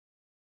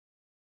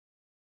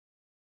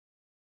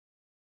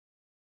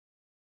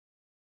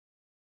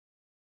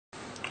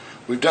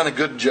We've done a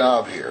good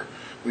job here.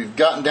 We've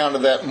gotten down to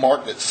that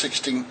mark that's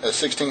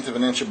 16th of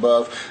an inch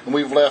above, and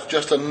we've left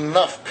just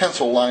enough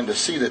pencil line to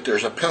see that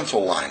there's a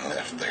pencil line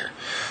left there.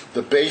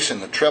 The bass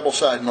and the treble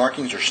side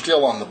markings are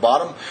still on the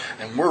bottom,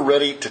 and we're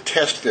ready to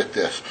test fit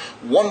this.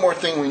 One more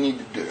thing we need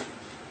to do.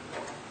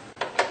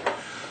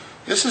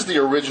 This is the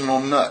original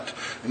nut,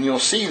 and you'll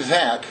see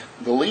that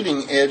the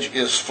leading edge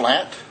is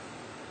flat,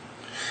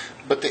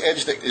 but the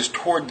edge that is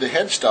toward the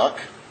headstock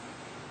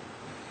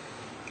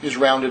is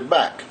rounded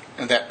back,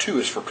 and that too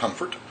is for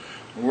comfort.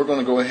 And we're going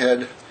to go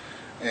ahead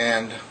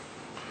and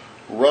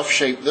rough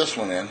shape this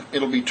one in.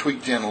 It'll be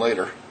tweaked in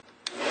later.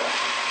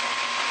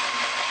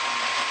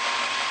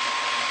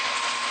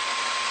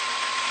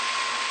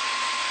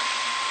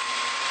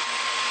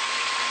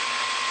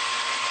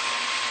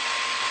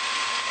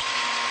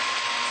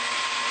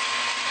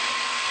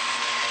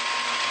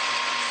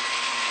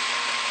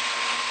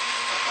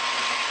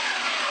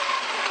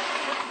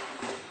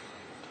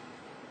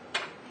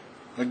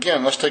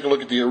 Again, let's take a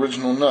look at the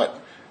original nut.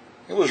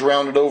 It was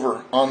rounded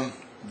over on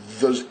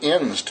those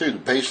ends too, the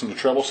bass and the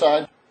treble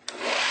side.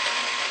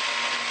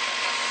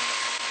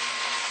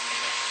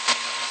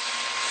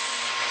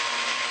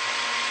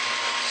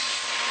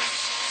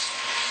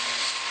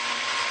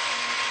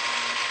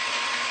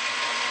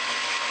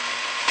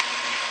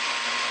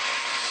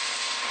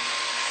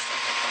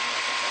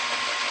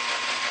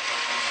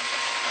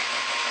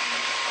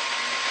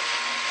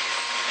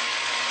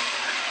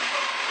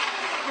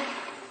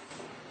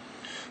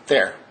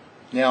 There.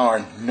 Now our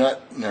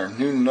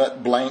new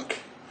nut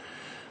blank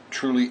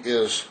truly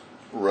is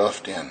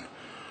roughed in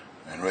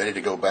and ready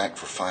to go back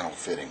for final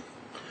fitting.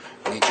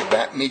 Meet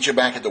you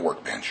back at the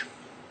workbench.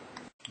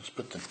 Let's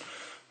put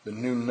the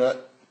new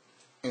nut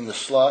in the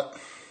slot.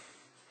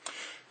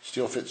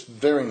 Still fits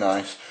very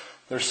nice.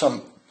 There's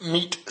some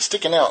meat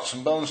sticking out,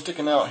 some bone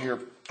sticking out here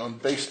on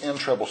bass and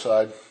treble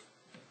side.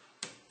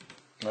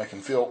 And I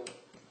can feel,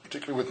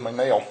 particularly with my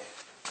nail.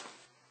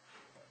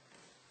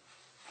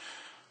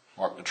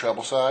 Mark the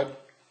treble side,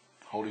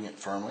 holding it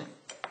firmly.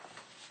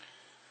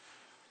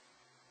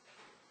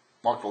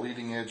 Mark the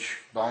leading edge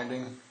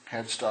binding,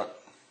 headstock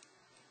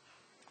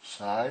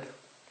side,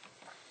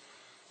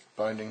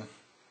 binding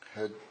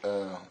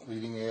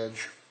leading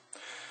edge,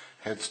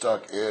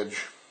 headstock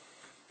edge,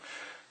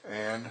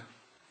 and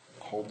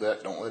hold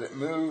that, don't let it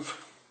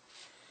move,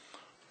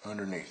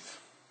 underneath.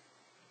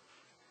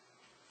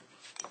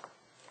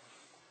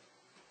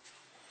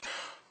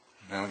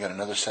 Now we got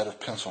another set of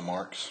pencil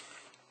marks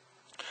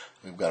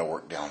we've got to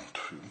work down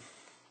to,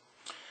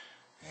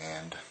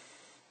 and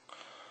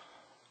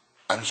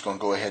I'm just going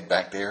to go ahead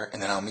back there,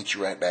 and then I'll meet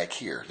you right back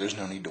here. There's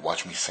no need to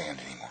watch me sand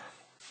anymore.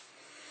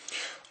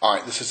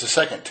 Alright, this is the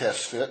second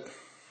test fit.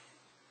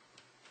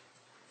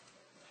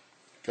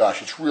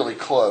 Gosh, it's really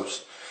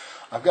close.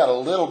 I've got a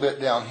little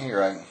bit down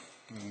here. I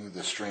can move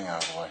this string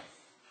out of the way.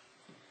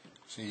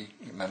 See,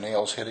 my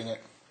nails hitting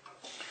it,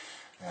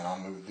 and I'll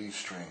move these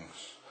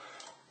strings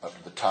up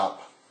to the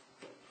top.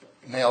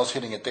 Nails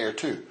hitting it there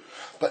too,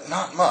 but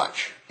not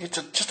much. It's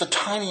just a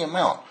tiny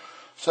amount.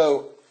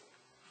 So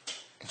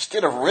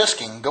instead of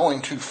risking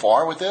going too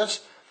far with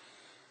this,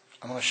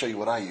 I'm going to show you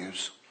what I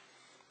use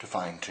to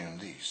fine tune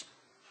these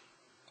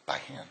by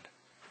hand.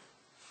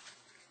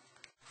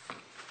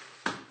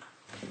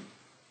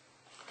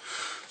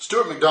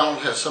 Stuart McDonald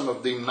has some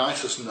of the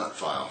nicest nut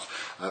files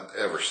I've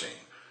ever seen.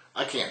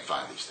 I can't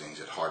find these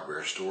things at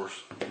hardware stores.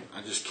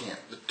 I just can't.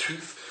 The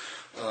tooth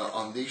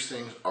on these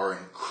things are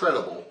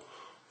incredible.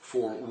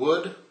 For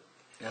wood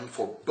and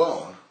for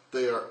bone,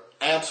 they are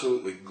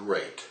absolutely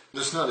great.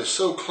 This nut is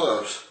so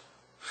close,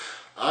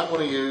 I'm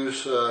going to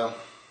use the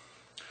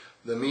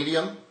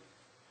medium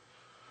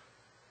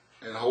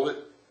and hold it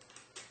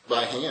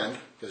by hand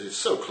because it's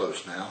so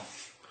close now.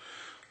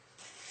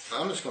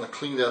 I'm just going to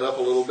clean that up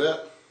a little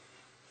bit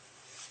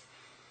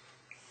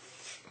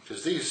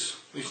because these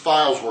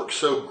files work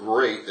so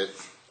great that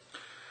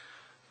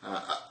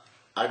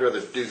I'd rather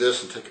do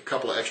this and take a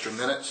couple of extra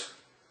minutes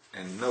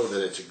and know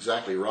that it's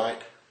exactly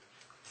right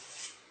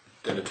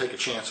than to take a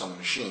chance on the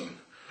machine.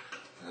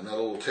 Another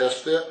little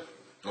test fit.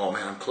 Oh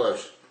man, I'm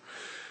close.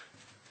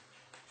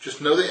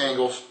 Just know the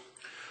angles,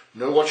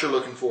 know what you're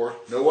looking for,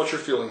 know what you're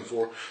feeling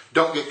for.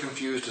 Don't get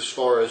confused as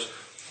far as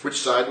which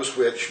side was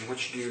which and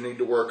which do you need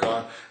to work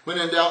on. When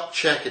in doubt,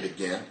 check it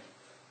again.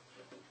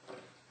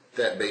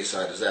 That bass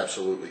side is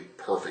absolutely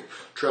perfect.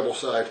 Treble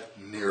side,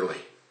 nearly.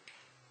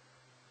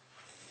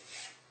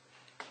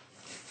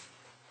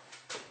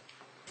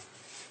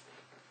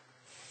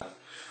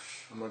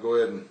 I'm going to go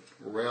ahead and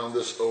round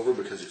this over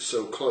because it's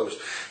so close.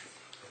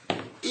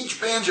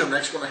 Each banjo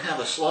neck is going to have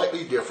a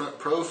slightly different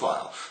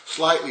profile,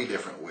 slightly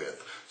different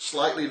width,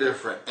 slightly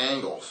different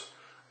angles,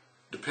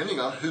 depending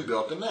on who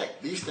built the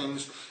neck. These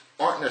things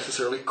aren't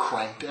necessarily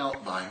cranked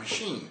out by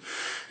machine.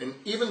 And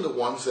even the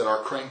ones that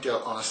are cranked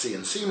out on a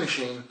CNC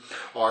machine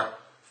are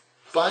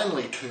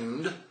finely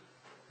tuned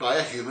by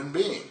a human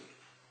being.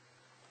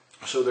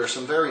 So there's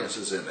some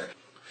variances in there.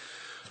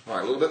 All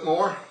right, a little bit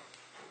more.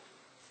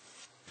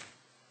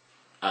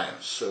 I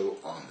am so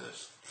on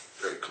this.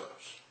 Very close.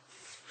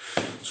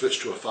 switch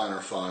to a finer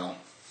file.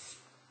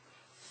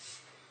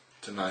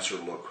 It's a nicer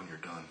look when you're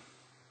done.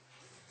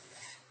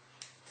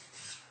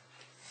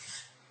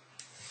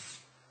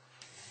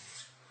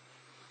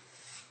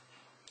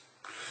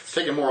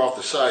 Taking more off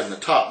the side and the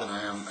top than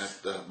I am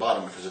at the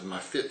bottom because my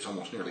fit's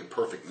almost nearly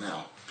perfect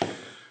now.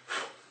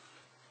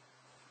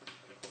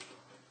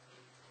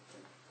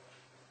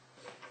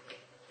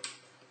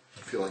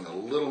 Feeling a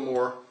little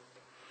more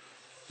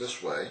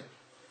this way.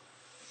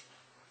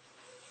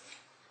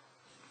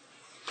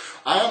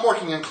 I am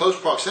working in close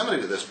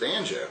proximity to this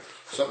banjo.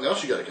 Something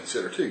else you got to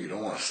consider too. You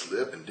don't want to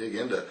slip and dig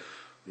into,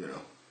 you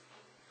know,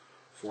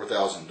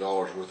 $4,000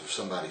 worth of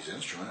somebody's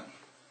instrument.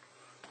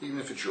 Even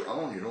if it's your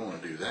own, you don't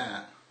want to do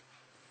that.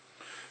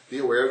 Be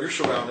aware of your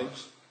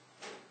surroundings.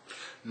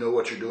 Know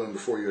what you're doing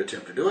before you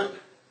attempt to do it.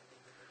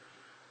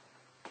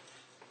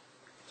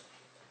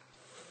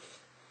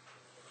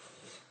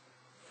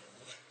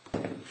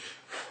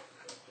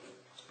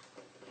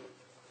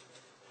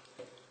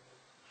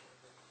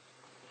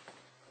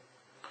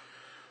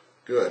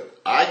 Good.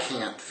 I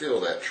can't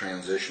feel that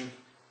transition,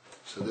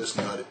 so this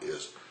nut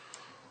is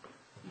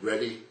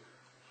ready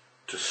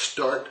to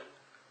start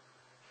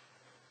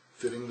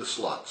fitting the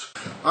slots.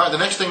 All right, the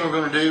next thing we're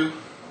going to do,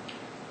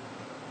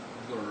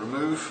 I'm going to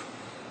remove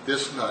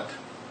this nut.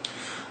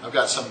 I've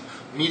got some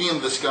medium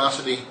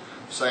viscosity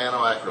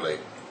cyanoacrylate.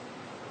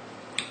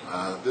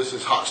 This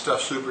is Hot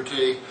Stuff Super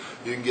Tea.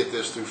 You can get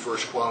this through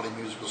First Quality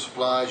Musical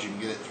Supplies. You can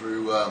get it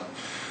through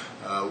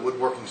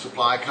woodworking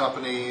supply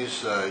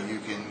companies. You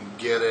can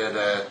get it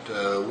at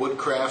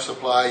Woodcraft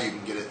Supply. You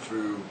can get it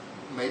through,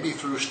 maybe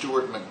through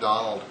Stuart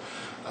McDonald.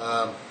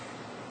 I'm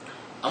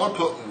going to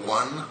put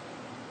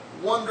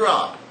one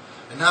drop,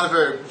 and not a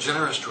very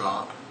generous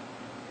drop.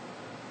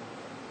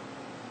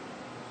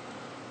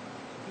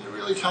 It's a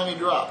really tiny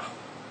drop.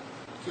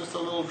 Just a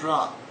little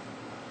drop.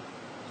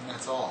 And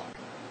that's all.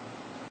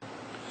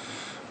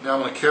 Now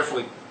I'm going to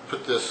carefully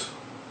put this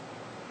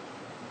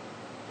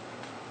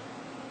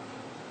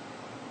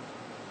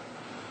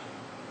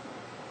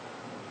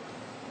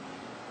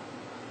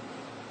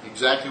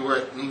exactly where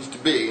it needs to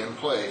be in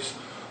place.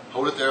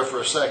 Hold it there for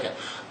a second.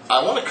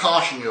 I want to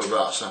caution you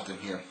about something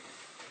here.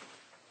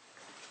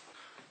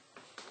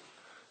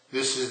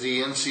 This is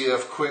the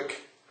NCF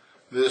Quick.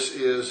 This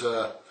is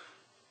an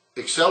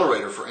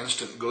accelerator for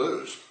instant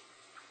glues.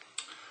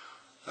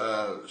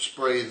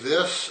 Spray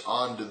this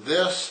onto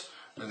this,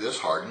 and this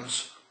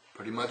hardens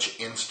pretty much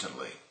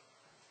instantly.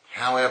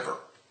 However,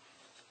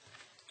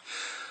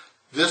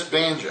 this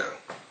banjo,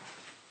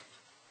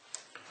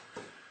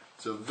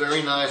 it's a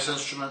very nice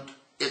instrument.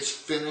 It's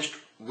finished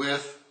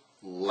with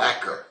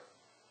lacquer.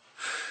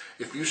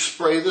 If you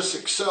spray this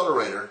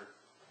accelerator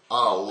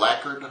on a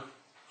lacquered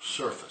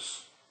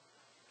surface,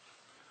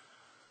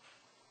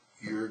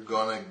 you're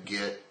gonna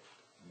get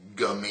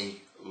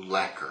gummy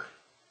lacquer.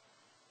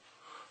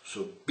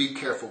 So be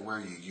careful where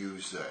you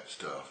use that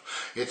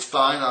stuff. It's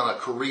fine on a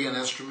Korean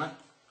instrument.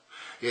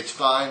 It's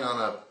fine on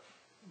a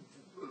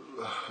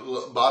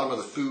bottom of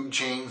the food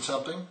chain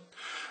something,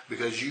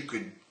 because you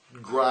could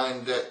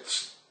grind that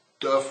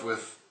stuff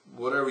with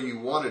whatever you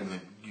wanted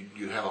and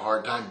you'd have a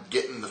hard time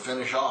getting the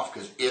finish off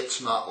because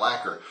it's not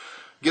lacquer.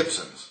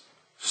 Gibsons,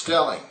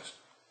 Stellings,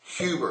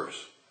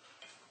 Hubers.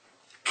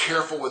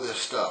 Careful with this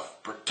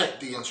stuff.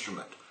 Protect the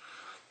instrument.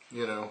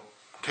 You know,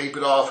 tape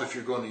it off if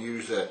you're going to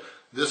use that.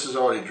 This is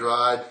already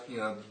dried. You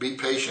know, be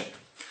patient.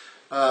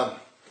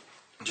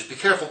 Just be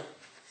careful.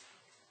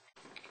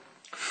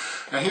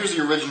 Now here's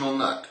the original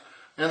nut.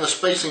 And the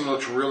spacing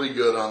looks really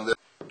good on this.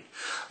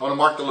 I want to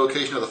mark the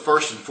location of the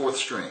 1st and 4th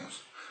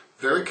strings.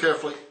 Very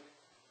carefully.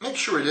 Make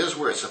sure it is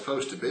where it's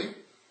supposed to be.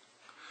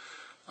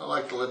 I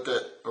like to let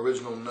that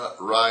original nut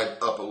ride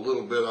up a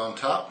little bit on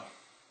top.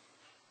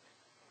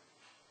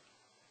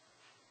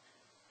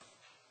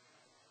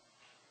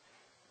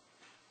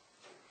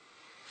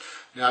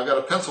 Now I've got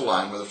a pencil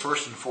line where the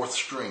 1st and 4th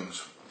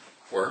strings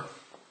were.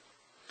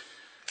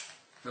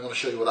 I'm going to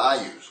show you what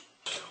I use.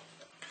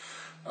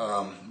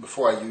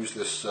 Before I use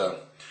this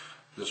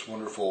this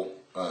wonderful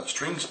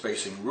string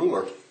spacing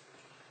ruler,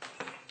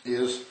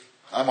 is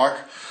I mark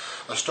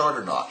a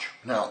starter notch.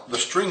 Now the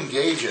string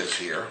gauges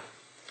here,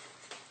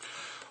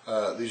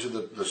 these are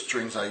the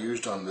strings I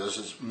used on this.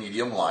 It's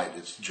medium light.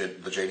 It's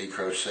the J.D.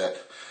 Crowe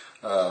set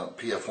PF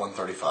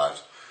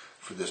 135s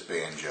for this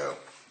banjo.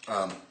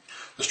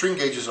 The string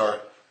gauges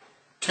are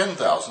 10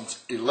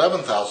 thousandths,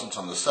 11 thousandths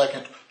on the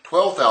 2nd,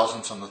 12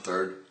 thousandths on the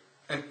 3rd,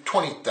 and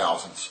 20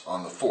 thousandths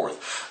on the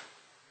 4th.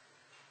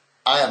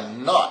 I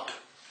am not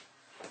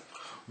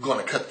going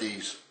to cut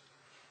these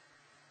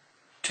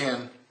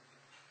 10,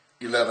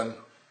 11,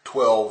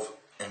 12,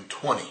 and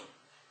 20.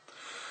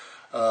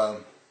 I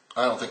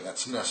don't think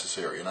that's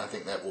necessary, and I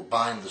think that will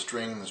bind the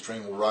string, and the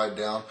string will ride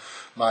down.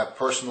 My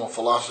personal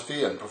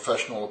philosophy and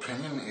professional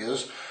opinion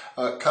is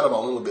cut them a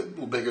little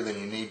bit bigger than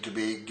you need to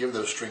be. Give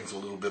those strings a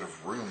little bit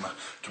of room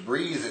to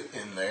breathe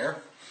in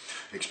there.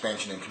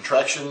 Expansion and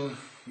contraction,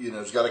 you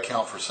know, it's got to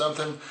count for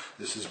something.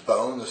 This is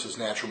bone. This is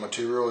natural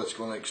material. It's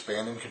going to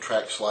expand and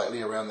contract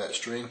slightly around that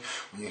string.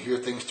 When you hear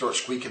things start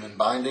squeaking and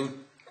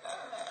binding,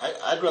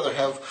 I'd rather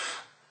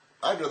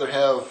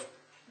have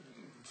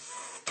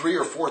 3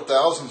 or 4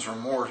 thousandths or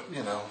more,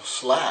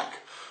 slack,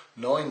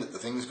 knowing that the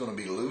thing's going to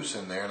be loose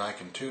in there and I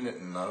can tune it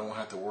and I don't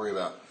have to worry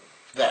about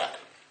that.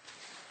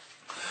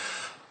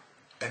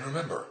 And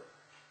remember,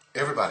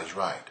 everybody's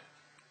right.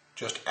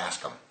 Just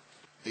ask them.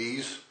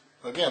 These,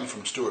 again,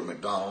 from Stuart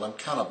McDonald. I'm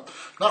kind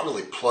of not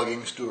really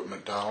plugging Stuart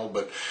McDonald,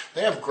 but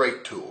they have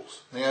great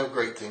tools. They have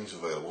great things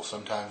available.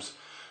 Sometimes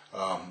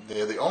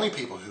they're the only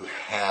people who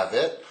have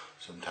it,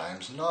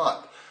 sometimes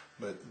not.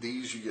 But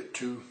these, you get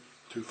two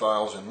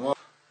files in one.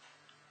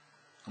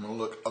 I'm going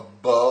to look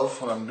above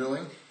what I'm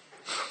doing.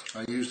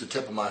 I use the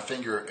tip of my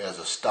finger as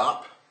a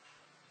stop.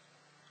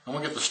 I'm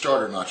going to get the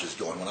starter notches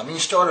going. When I mean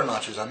starter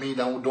notches, I mean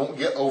don't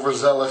get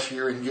overzealous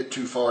here and get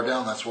too far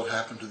down. That's what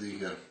happened to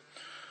the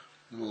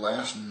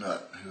last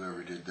nut,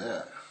 whoever did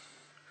that.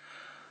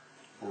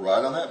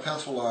 Right on that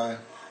pencil line.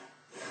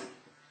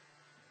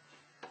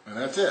 And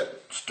that's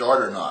it.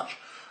 Starter notch.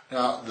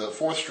 Now, the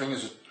 4th string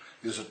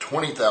is a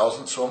 20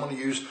 thousandth, so I'm going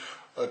to use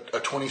a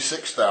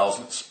 26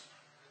 thousandths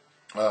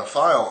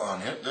file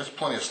on it. There's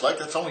plenty of slack.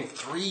 That's only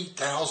 3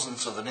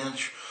 thousandths of an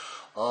inch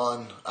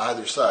on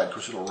either side. Of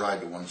course, it'll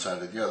ride to one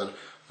side or the other.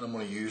 I'm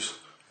going to use,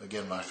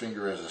 again, my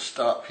finger as a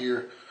stop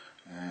here.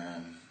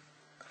 And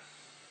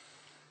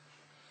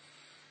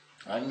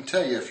I can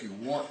tell you if you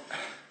want.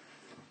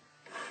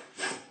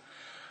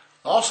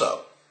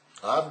 Also,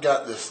 I've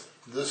got this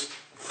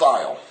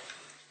file.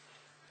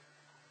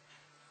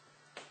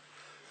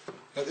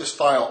 Got this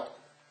file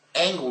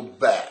angled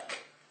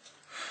back.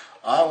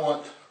 I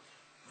want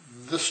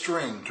the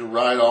string to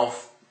ride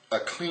off a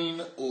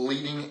clean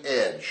leading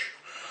edge.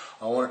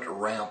 I want it to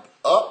ramp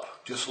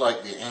up, just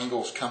like the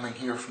angles coming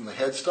here from the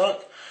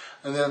headstock,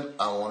 and then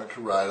I want it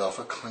to ride off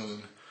a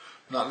clean,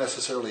 not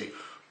necessarily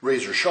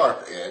razor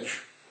sharp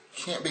edge.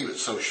 Can't be, but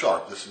so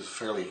sharp. This is a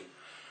fairly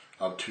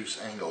obtuse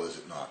angle, is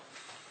it not?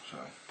 So,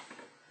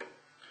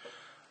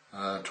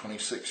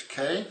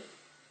 26K.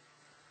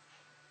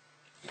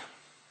 Yeah.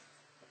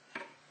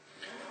 I'm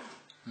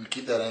going to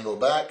keep that angle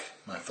back.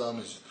 My thumb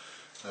is,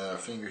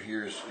 finger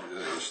here is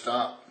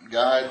stop,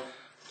 guide.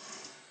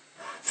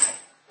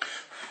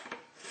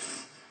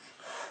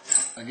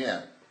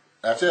 Again,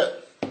 that's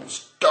it.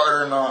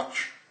 Starter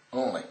notch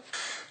only.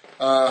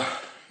 You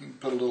can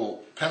put a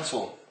little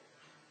pencil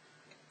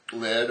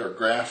lead or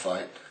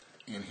graphite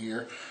in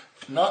here,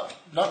 not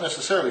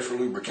necessarily for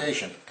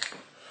lubrication,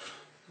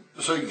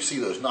 so you can see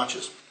those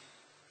notches.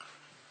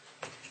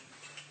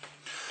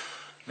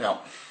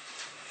 Now,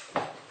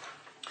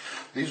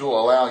 these will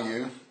allow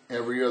you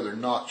every other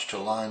notch to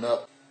line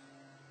up.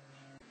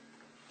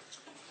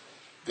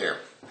 There.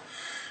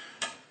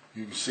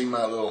 You can see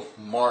my little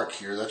mark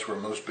here. That's where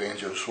most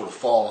banjos sort of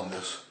fall on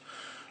this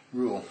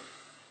rule.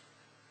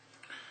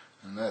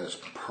 And that is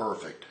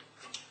perfect.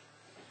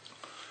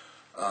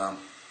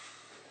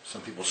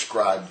 Some people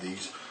scribe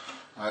these.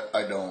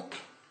 I don't.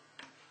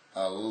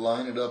 I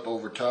line it up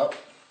over top.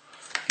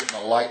 Get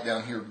my light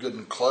down here good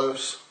and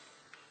close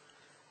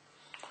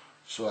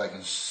so I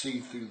can see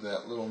through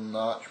that little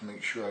notch.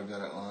 Make sure I've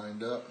got it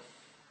lined up.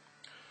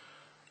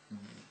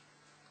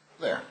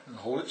 There. And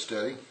hold it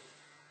steady.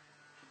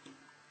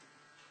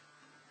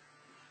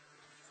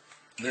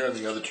 There are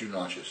the other 2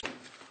 notches.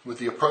 With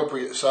the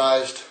appropriate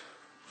sized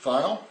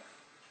file,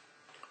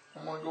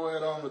 I'm going to go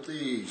ahead on with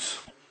these.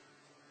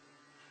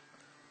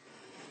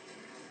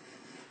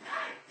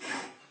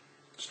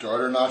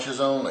 Starter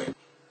notches only.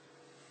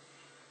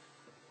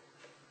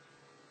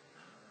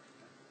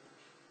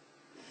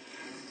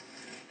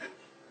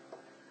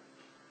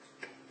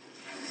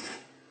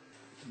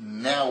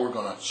 Now we're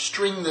going to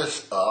string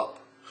this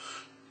up,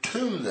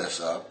 tune this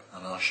up,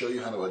 and I'll show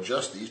you how to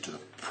adjust these to the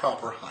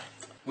proper height.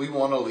 We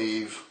want to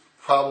leave,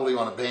 probably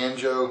on a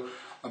banjo,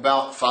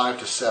 about 5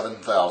 to 7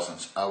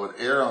 thousandths. I would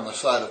err on the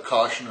side of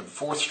caution of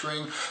the 4th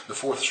string. The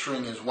 4th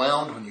string is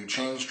wound. When you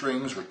change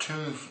strings or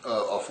tune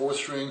a 4th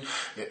string,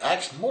 it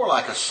acts more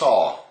like a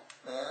saw.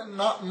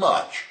 Not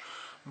much,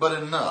 but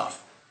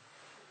enough.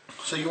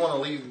 So you want to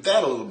leave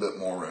that a little bit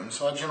more room.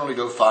 So I generally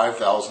go 5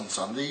 thousandths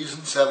on these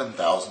and 7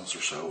 thousandths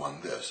or so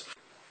on this.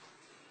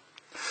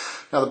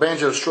 Now the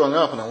banjo is strung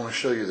up, and I want to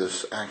show you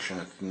this action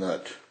at the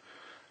nut.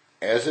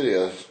 As it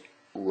is,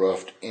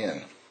 roughed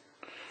in.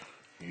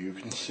 You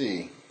can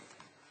see,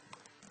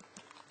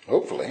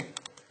 hopefully,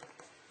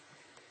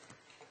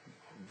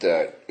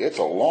 that it's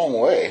a long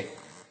way.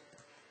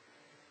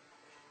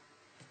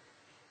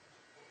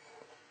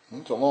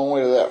 It's a long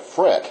way to that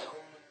fret.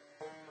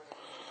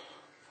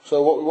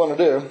 So what we want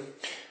to do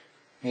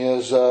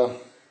is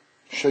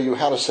show you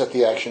how to set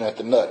the action at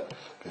the nut,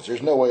 because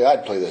there's no way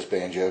I'd play this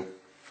banjo